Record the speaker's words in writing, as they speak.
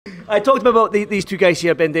I talked about these two guys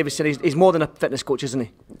here, Ben Davidson. He's more than a fitness coach, isn't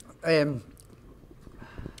he?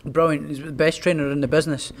 Brilliant. He's the best trainer in the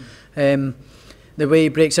business. The way he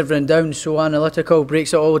breaks everything down, so analytical,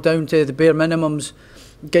 breaks it all down to the bare minimums,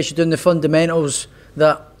 gets you doing the fundamentals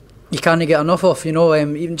that you can't get enough of, you know,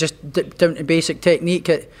 even just down to basic technique.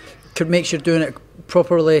 It makes you doing it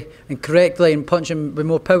properly and correctly and punching with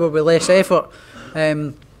more power with less effort.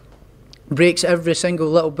 Breaks every single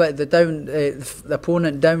little bit of the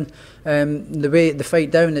opponent down, the way the fight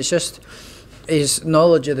down. It's just, his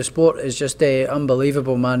knowledge of the sport is just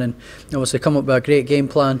unbelievable, man. And obviously come up with a great game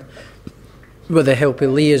plan with the help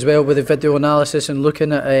of Lee as well, with the video analysis and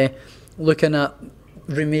looking at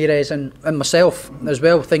Ramirez and myself as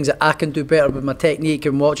well, things that I can do better with my technique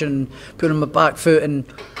and watching and putting on my back foot and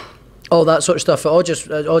all that sort of stuff.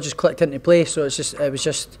 It all just clicked into place. So it was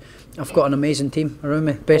just I've got an amazing team around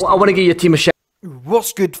me. Best. I want to give your team a shout.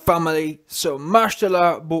 What's good, family? So mash the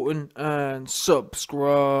like button and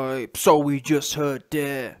subscribe. So we just heard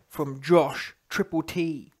there from Josh Triple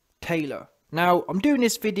T Taylor. Now I'm doing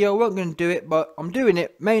this video, I wasn't going to do it, but I'm doing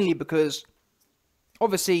it mainly because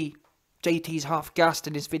obviously JT's half gassed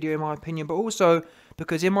in this video in my opinion, but also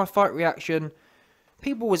because in my fight reaction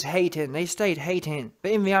people was hating, they stayed hating,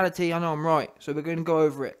 but in reality I know I'm right, so we're going to go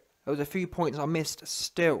over it. There was a few points I missed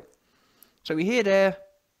still. So we hear there,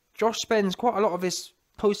 Josh spends quite a lot of his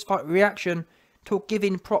post-fight reaction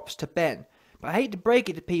giving props to Ben. But I hate to break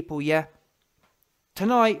it to people, yeah.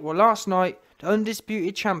 Tonight, or last night, the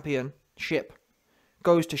Undisputed Championship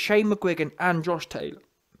goes to Shane McGuigan and Josh Taylor.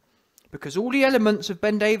 Because all the elements of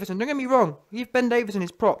Ben Davidson, don't get me wrong, give Ben Davidson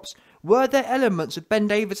his props. Were there elements of Ben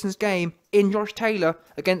Davidson's game in Josh Taylor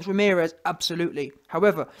against Ramirez? Absolutely.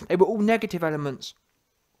 However, they were all negative elements.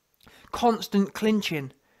 Constant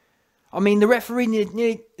clinching. I mean, the referee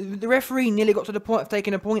nearly got to the point of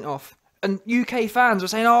taking a point off. And UK fans were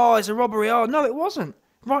saying, oh, it's a robbery. Oh, no, it wasn't.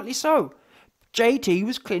 Rightly so. JT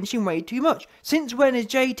was clinching way too much. Since when has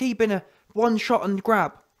JT been a one-shot and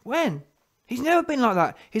grab? When? He's never been like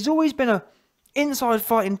that. He's always been a inside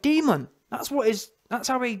fighting demon. That's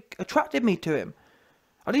how he attracted me to him.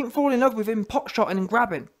 I didn't fall in love with him pot-shotting and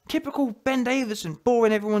grabbing. Typical Ben Davidson,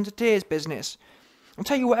 boring everyone to tears business. I'll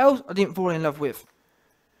tell you what else I didn't fall in love with.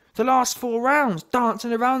 The last 4 rounds,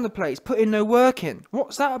 dancing around the place, putting no work in.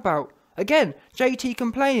 What's that about? Again, JT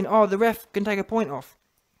complaining, oh, the ref can take a point off.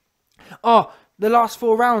 Oh, the last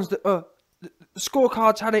 4 rounds, the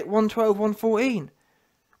scorecards had it 112, 114.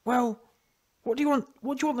 Well, what do you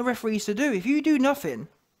want the referees to do? If you do nothing,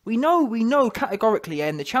 we know categorically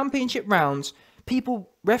in the championship rounds,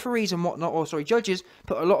 referees and whatnot, or sorry, judges,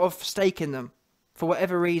 put a lot of stake in them for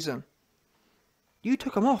whatever reason. You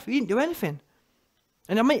took them off. You didn't do anything.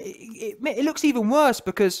 And I mean, it looks even worse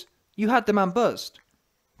because you had the man buzzed.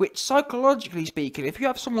 Which, psychologically speaking, if you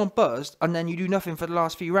have someone buzzed and then you do nothing for the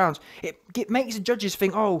last few rounds, it makes the judges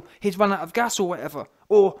think, oh, he's run out of gas or whatever.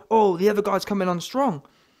 Or, oh, the other guy's coming on strong.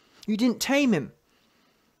 You didn't tame him.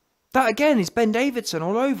 That, again, is Ben Davidson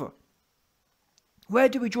all over. Where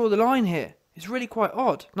do we draw the line here? It's really quite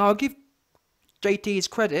odd. Now, I'll give JT his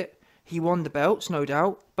credit. He won the belts, no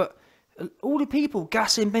doubt. But all the people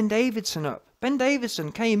gassing Ben Davidson up. Ben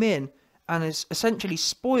Davidson came in and has essentially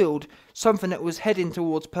spoiled something that was heading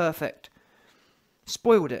towards perfect.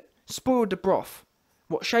 Spoiled it. Spoiled the broth.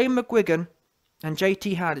 What Shane McGuigan and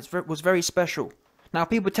JT had was very special. Now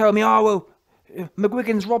people tell me, oh well,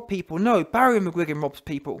 McGuigan's robbed people. No, Barry McGuigan robs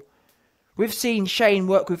people. We've seen Shane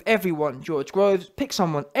work with everyone. George Groves, pick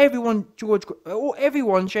someone. Everyone Shane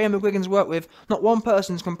McGuigan's worked with, not one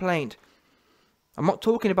person's complained. I'm not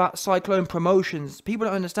talking about Cyclone Promotions. People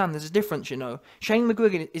don't understand. There's a difference, you know. Shane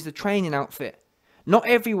McGuigan is the training outfit. Not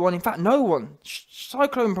everyone, in fact, no one.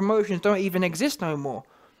 Cyclone Promotions don't even exist no more.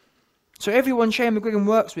 So everyone Shane McGuigan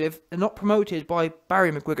works with are not promoted by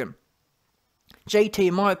Barry McGuigan. JT,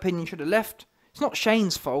 in my opinion, should have left. It's not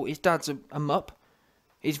Shane's fault. His dad's a mupp.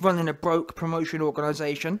 He's running a broke promotion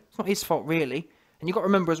organisation. It's not his fault, really. And you've got to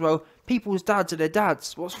remember as well, people's dads are their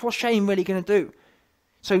dads. What's Shane really going to do?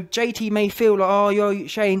 So JT may feel like, oh, yo,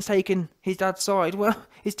 Shane's taking his dad's side. Well,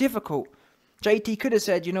 it's difficult. JT could have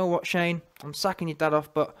said, you know what, Shane, I'm sacking your dad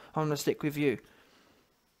off, but I'm going to stick with you.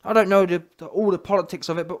 I don't know all the politics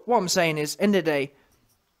of it, but what I'm saying is, end of the day,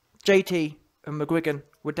 JT and McGuigan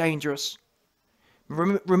were dangerous.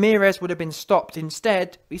 Ramirez would have been stopped.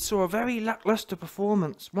 Instead, we saw a very lacklustre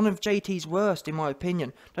performance. One of JT's worst, in my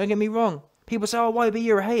opinion. Don't get me wrong. People say, oh, YB,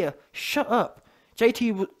 you're a hater. Shut up.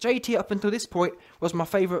 JT up until this point was my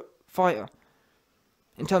favourite fighter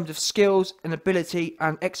in terms of skills and ability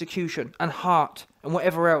and execution and heart and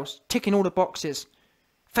whatever else, ticking all the boxes.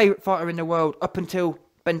 Favourite fighter in the world up until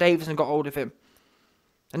Ben Davidson got hold of him.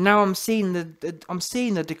 And now I'm seeing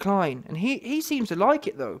the decline, and he seems to like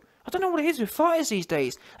it though. I don't know what it is with fighters these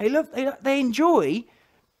days. They enjoy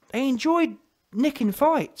nicking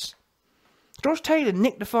fights. Josh Taylor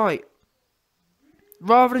nicked the fight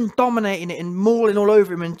rather than dominating it and mauling all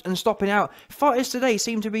over him and stopping out. Fighters today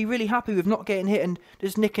seem to be really happy with not getting hit and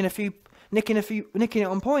just nicking it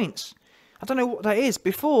on points. I don't know what that is.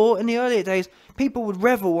 Before, in the earlier days, people would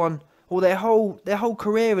revel on, or their whole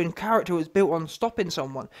career and character was built on stopping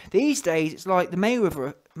someone. These days, it's like the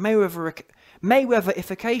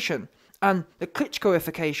Mayweatherification and the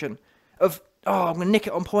Klitschkoification of, oh, I'm going to nick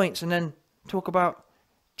it on points and then talk about...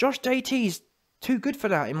 Josh JT's too good for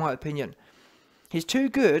that, in my opinion. He's too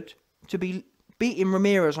good to be beating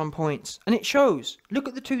Ramirez on points, and it shows. Look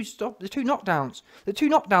at the two knockdowns. The two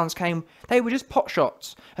knockdowns came, they were just pot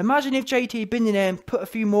shots. Imagine if JT had been in there and put a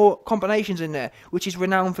few more combinations in there, which he's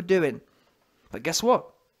renowned for doing. But guess what?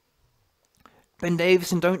 Ben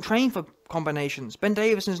Davison don't train for combinations. Ben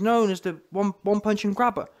Davison's known as the one punch and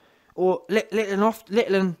grabber, or little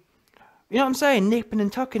and, you know what I'm saying, nipping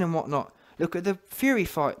and tucking and whatnot. Look at the Fury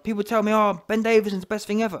fight. People tell me, oh, Ben Davison's the best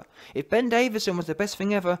thing ever. If Ben Davison was the best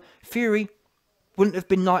thing ever, Fury wouldn't have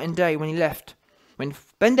been night and day when he left. When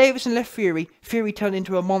Ben Davison left Fury, Fury turned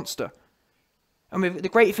into a monster. And the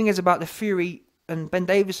great thing is about the Fury and Ben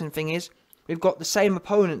Davison thing is, we've got the same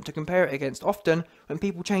opponent to compare it against. Often, when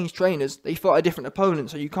people change trainers, they fight a different opponent,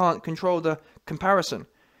 so you can't control the comparison.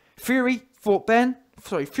 Fury fought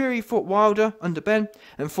Wilder under Ben,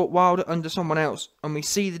 and fought Wilder under someone else, and we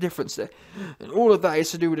see the difference there. And all of that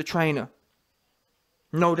is to do with the trainer.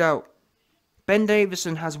 No doubt. Ben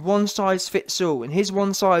Davison has one size fits all, and his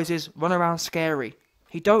one size is run around scary.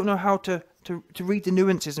 He don't know how to read the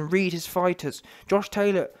nuances and read his fighters. Josh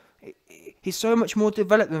Taylor, he's so much more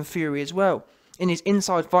developed than Fury as well, in his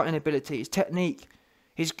inside fighting ability, his technique.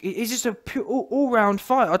 He's just a pure all-round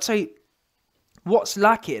fighter. I'd say what's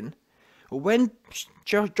lacking, or when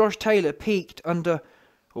Josh Taylor peaked under,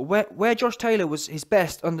 or where Josh Taylor was his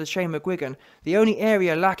best under Shane McGuigan, the only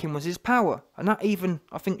area lacking was his power. And that even,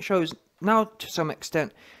 I think, shows now to some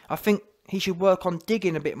extent. I think he should work on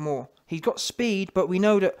digging a bit more. He's got speed, but we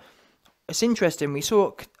know that, it's interesting, we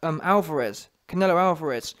saw Canelo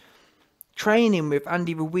Alvarez, training with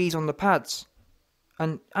Andy Ruiz on the pads.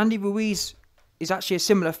 And Andy Ruiz is actually a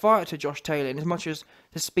similar fighter to Josh Taylor in as much as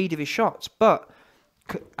the speed of his shots. But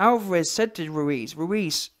Alvarez said to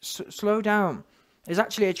Ruiz, slow down. There's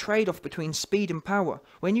actually a trade-off between speed and power.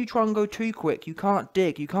 When you try and go too quick, you can't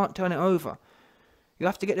dig, you can't turn it over. You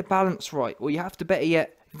have to get the balance right, or you have to, better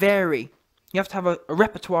yet, vary. You have to have a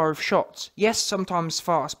repertoire of shots. Yes, sometimes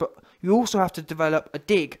fast, but you also have to develop a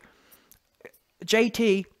dig.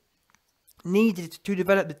 JT needed to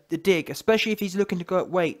develop the dig, especially if he's looking to go at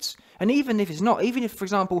weights. And even if he's not, even if, for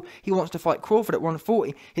example, he wants to fight Crawford at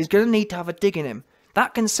 140, he's going to need to have a dig in him.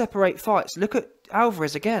 That can separate fights. Look at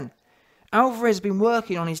Alvarez again. Alvarez has been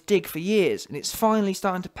working on his dig for years, and it's finally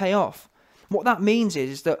starting to pay off. What that means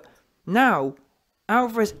is that now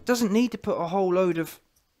Alvarez doesn't need to put a whole load of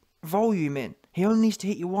volume in. He only needs to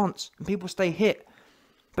hit you once, and people stay hit.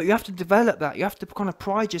 But you have to develop that. You have to kind of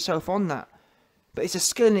pride yourself on that. But it's a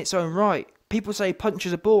skill in its own right. People say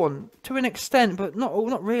punchers are born to an extent, but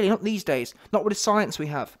not really, not these days. Not with the science we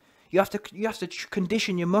have. You have to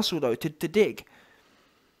condition your muscle though to dig.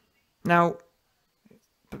 Now,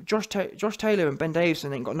 Josh Taylor and Ben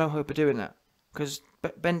Davison ain't got no hope of doing that, because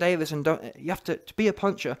Ben Davison don't. You have to be a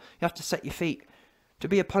puncher. You have to set your feet. To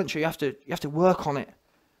be a puncher, you have to work on it.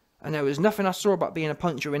 And there was nothing I saw about being a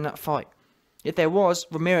puncher in that fight. If there was,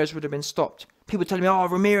 Ramirez would have been stopped. People telling me, oh,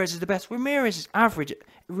 Ramirez is the best. Ramirez is average.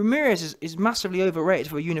 Ramirez is massively overrated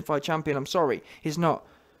for a unified champion. I'm sorry, he's not.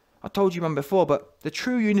 I told you one before, but the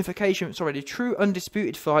true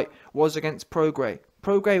undisputed fight was against Prograis.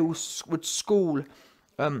 Prograis would school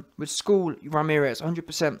Ramirez,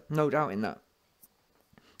 100%, no doubt in that.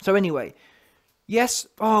 So anyway, yes,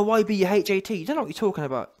 oh, YB, you hate JT. You don't know what you're talking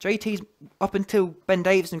about. JT's, up until Ben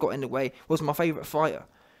Davison got in the way, was my favourite fighter.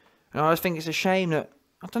 And I just think it's a shame that,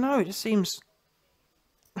 I don't know, it just seems,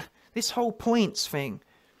 this whole points thing,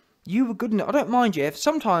 you were good enough. I don't mind you if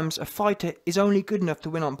sometimes a fighter is only good enough to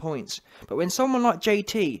win on points. But when someone like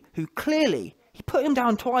JT, who clearly, he put him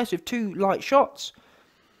down twice with 2 light shots,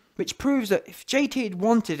 which proves that if JT had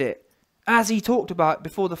wanted it, as he talked about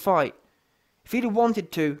before the fight, if he'd have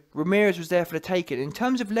wanted to, Ramirez was there for the taking. In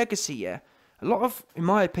terms of legacy, yeah, in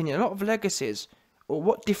my opinion, a lot of legacies, or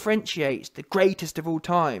what differentiates the greatest of all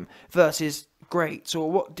time versus greats,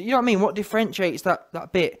 or what, you know what I mean? What differentiates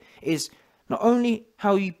that bit is not only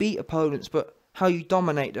how you beat opponents, but how you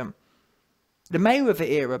dominate them. the Mayweather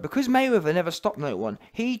era, because Mayweather never stopped no one,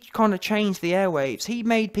 he kind of changed the airwaves. He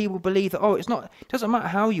made people believe that, oh, it doesn't matter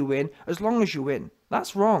how you win, as long as you win.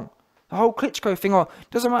 That's wrong. The whole Klitschko thing, oh,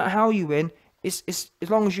 doesn't matter how you win, it's as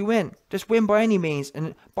long as you win. Just win by any means.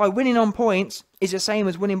 And by winning on points is the same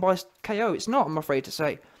as winning by KO. It's not, I'm afraid to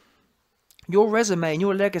say. Your resume and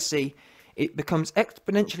your legacy, it becomes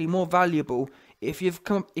exponentially more valuable if you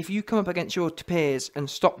come up against your peers and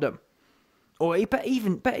stop them. Or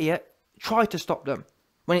even better yet, try to stop them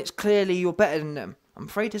when it's clearly you're better than them. I'm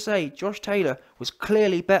afraid to say Josh Taylor was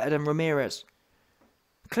clearly better than Ramirez.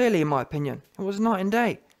 Clearly, in my opinion. It was night and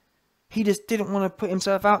day. He just didn't want to put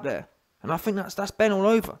himself out there. And I think that's been all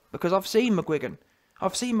over. Because I've seen McGuigan.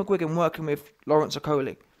 I've seen McGuigan working with Lawrence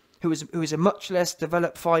Okolie, who is a much less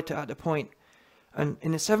developed fighter at the point. And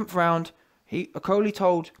in the 7th round, Okolie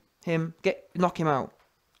told him, knock him out.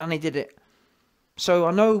 And he did it. So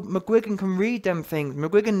I know McGuigan can read them things.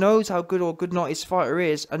 McGuigan knows how good or good not his fighter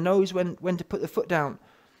is and knows when to put the foot down.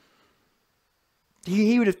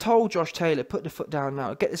 He would have told Josh Taylor, put the foot down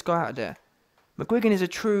now, get this guy out of there. McGuigan is a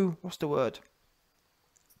true, what's the word?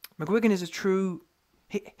 McGuigan is a true,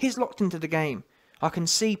 he's locked into the game. I can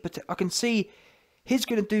see he's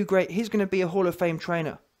going to do great. He's going to be a Hall of Fame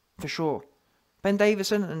trainer, for sure. Ben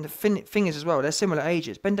Davidson and the Fingers as well, they're similar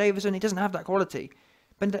ages. Ben Davidson, he doesn't have that quality.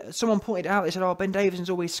 Someone pointed out, they said, oh, Ben Davidson's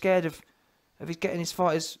always scared of his getting his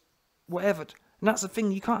fighters, whatever. And that's the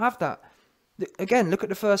thing, you can't have that. Again, look at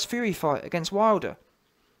the first Fury fight against Wilder.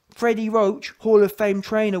 Freddie Roach, Hall of Fame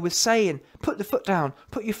trainer, was saying, put the foot down,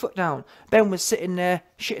 put your foot down. Ben was sitting there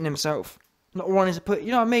shitting himself. Not wanting to put,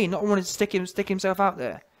 you know what I mean? Not wanting to stick himself out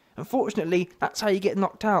there. Unfortunately, that's how you get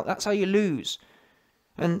knocked out. That's how you lose.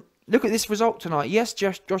 And look at this result tonight. Yes,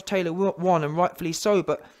 Josh Taylor won, and rightfully so,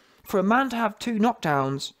 but for a man to have 2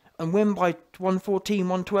 knockdowns and win by 114,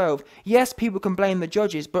 112, yes, people can blame the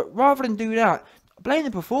judges, but rather than do that, blame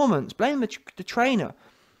the performance, blame the trainer.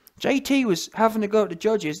 JT was having to go at the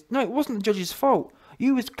judges. No, it wasn't the judges' fault.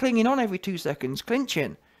 You was clinging on every 2 seconds,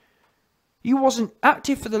 clinching. You wasn't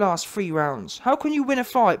active for the last 3 rounds. How can you win a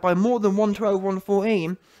fight by more than 112,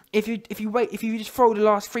 114 if you just throw the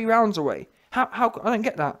last 3 rounds away? How I don't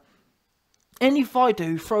get that. Any fighter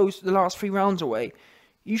who throws the last 3 rounds away,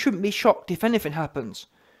 you shouldn't be shocked if anything happens.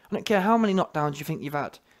 I don't care how many knockdowns you think you've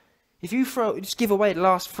had. If you just give away the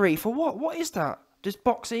last 3, for what? What is that? Just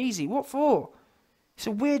box easy. What for? It's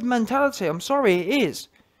a weird mentality. I'm sorry, it is.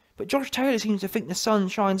 But Josh Taylor seems to think the sun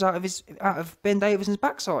shines out of Ben Davidson's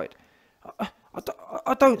backside.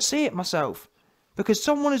 I don't see it myself. Because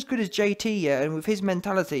someone as good as JT, yeah, and with his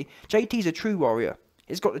mentality, JT's a true warrior.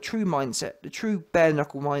 He's got the true mindset, the true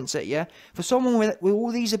bare-knuckle mindset, yeah? For someone with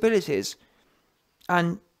all these abilities,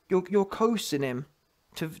 and you're coasting him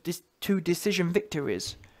to decision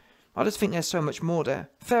victories, I just think there's so much more there.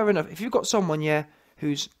 Fair enough. If you've got someone, yeah,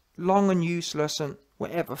 who's long and useless and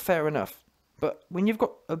whatever, fair enough. But when you've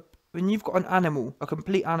got an animal, a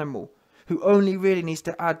complete animal, who only really needs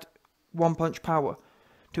to add 1-punch power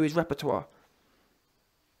to his repertoire,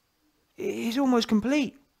 he's almost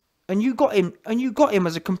complete. And you got him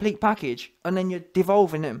as a complete package, and then you're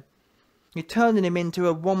devolving him. You're turning him into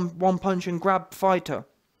a one punch and grab fighter.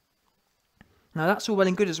 Now that's all well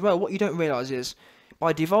and good as well. What you don't realise is,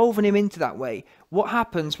 by devolving him into that way, what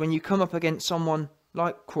happens when you come up against someone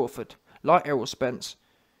like Crawford, like Errol Spence?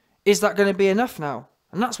 Is that going to be enough now?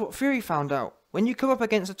 And that's what Fury found out. When you come up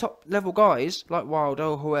against the top level guys, like Wilder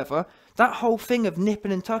or whoever, that whole thing of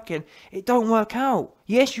nipping and tucking, it don't work out.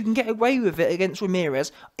 Yes, you can get away with it against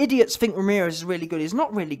Ramirez. Idiots think Ramirez is really good. He's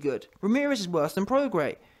not really good. Ramirez is worse than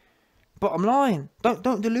Prograis. Bottom line,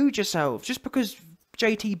 don't delude yourselves. Just because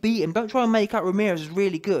JT beat him, don't try and make out Ramirez is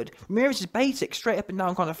really good. Ramirez is basic, straight up and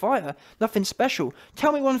down kind of fighter. Nothing special.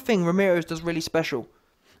 Tell me one thing Ramirez does really special.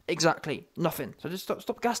 Exactly, nothing. So just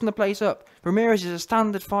stop gassing the place up. Ramirez is a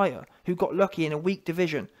standard fighter who got lucky in a weak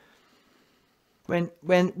division. When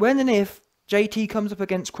and if JT comes up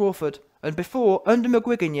against Crawford, and before, under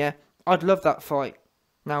McGuigan, yeah, I'd love that fight.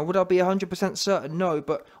 Now, would I be 100% certain? No,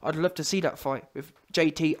 but I'd love to see that fight with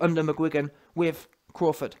JT under McGuigan with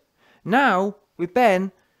Crawford. Now, with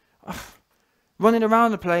Ben, running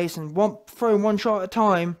around the place and throwing one shot at a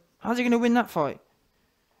time, how's he going to win that fight?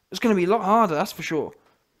 It's going to be a lot harder, that's for sure.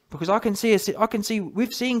 Because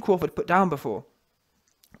we've seen Crawford put down before.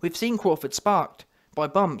 We've seen Crawford sparked by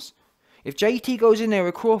bumps. If JT goes in there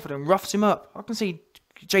with Crawford and roughs him up, I can see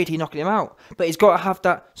JT knocking him out. But he's got to have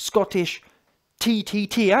that Scottish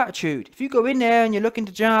TTT attitude. If you go in there and you're looking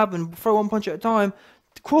to jab and throw 1 punch at a time,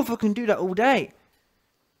 Crawford can do that all day.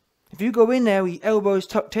 If you go in there with your elbows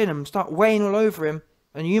tucked in and start weighing all over him,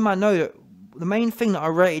 and you might know that the main thing that I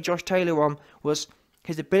rated Josh Taylor on was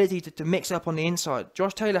his ability to mix up on the inside.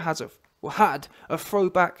 Josh Taylor had a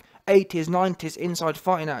throwback 80s, 90s inside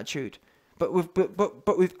fighting attitude, but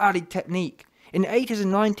with added technique. In the 80s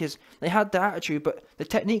and 90s, they had the attitude, but the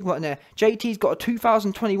technique wasn't there. JT's got a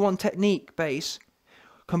 2021 technique base,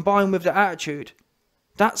 combined with the attitude.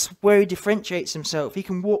 That's where he differentiates himself. He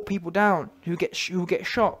can walk people down who get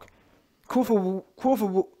shocked. Crawford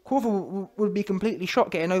would be completely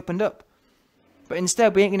shocked getting opened up. But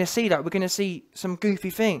instead, we ain't going to see that. We're going to see some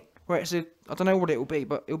goofy thing. Where it's I don't know what it will be,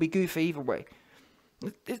 but it'll be goofy either way.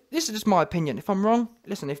 This is just my opinion. If I'm wrong,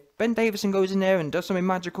 listen, if Ben Davidson goes in there and does something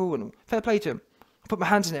magical, and fair play to him. I put my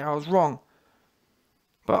hands in there, I was wrong.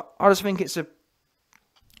 But I just think it's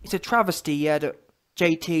a travesty, yeah, that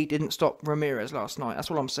JT didn't stop Ramirez last night. That's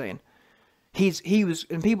all I'm saying. He was,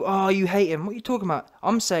 and people, oh, you hate him. What are you talking about?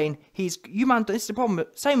 I'm saying you man, this is the problem.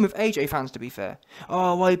 Same with AJ fans, to be fair.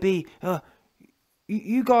 Oh, YB,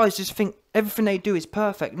 you guys just think everything they do is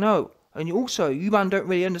perfect. No. And also, you man don't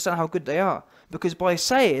really understand how good they are. Because by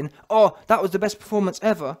saying, oh, that was the best performance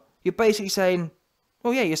ever, you're basically saying,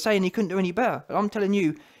 well, yeah, you're saying he couldn't do any better. But I'm telling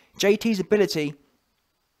you, JT's ability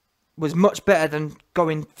was much better than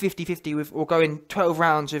going 50-50 with, or going 12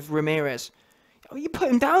 rounds with Ramirez. You put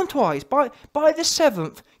him down twice. By the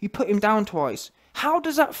 7th, you put him down twice. How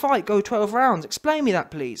does that fight go 12 rounds? Explain me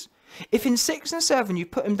that, please. If in 6 and 7 you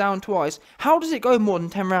put him down twice, how does it go more than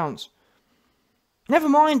 10 rounds? Never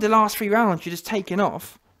mind the last 3 rounds you're just taking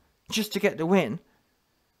off just to get the win.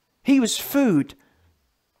 He was food.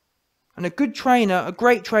 And a good trainer, a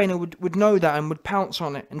great trainer would know that and would pounce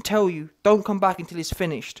on it and tell you, don't come back until he's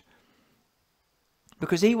finished.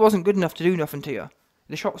 Because he wasn't good enough to do nothing to you.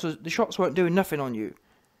 The shots weren't doing nothing on you.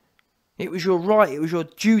 It was your right, it was your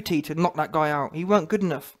duty to knock that guy out. He weren't good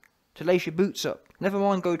enough to lace your boots up. Never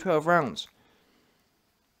mind go 12 rounds.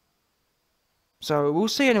 So we'll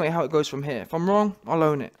see anyway how it goes from here. If I'm wrong, I'll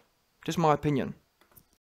own it. Just my opinion.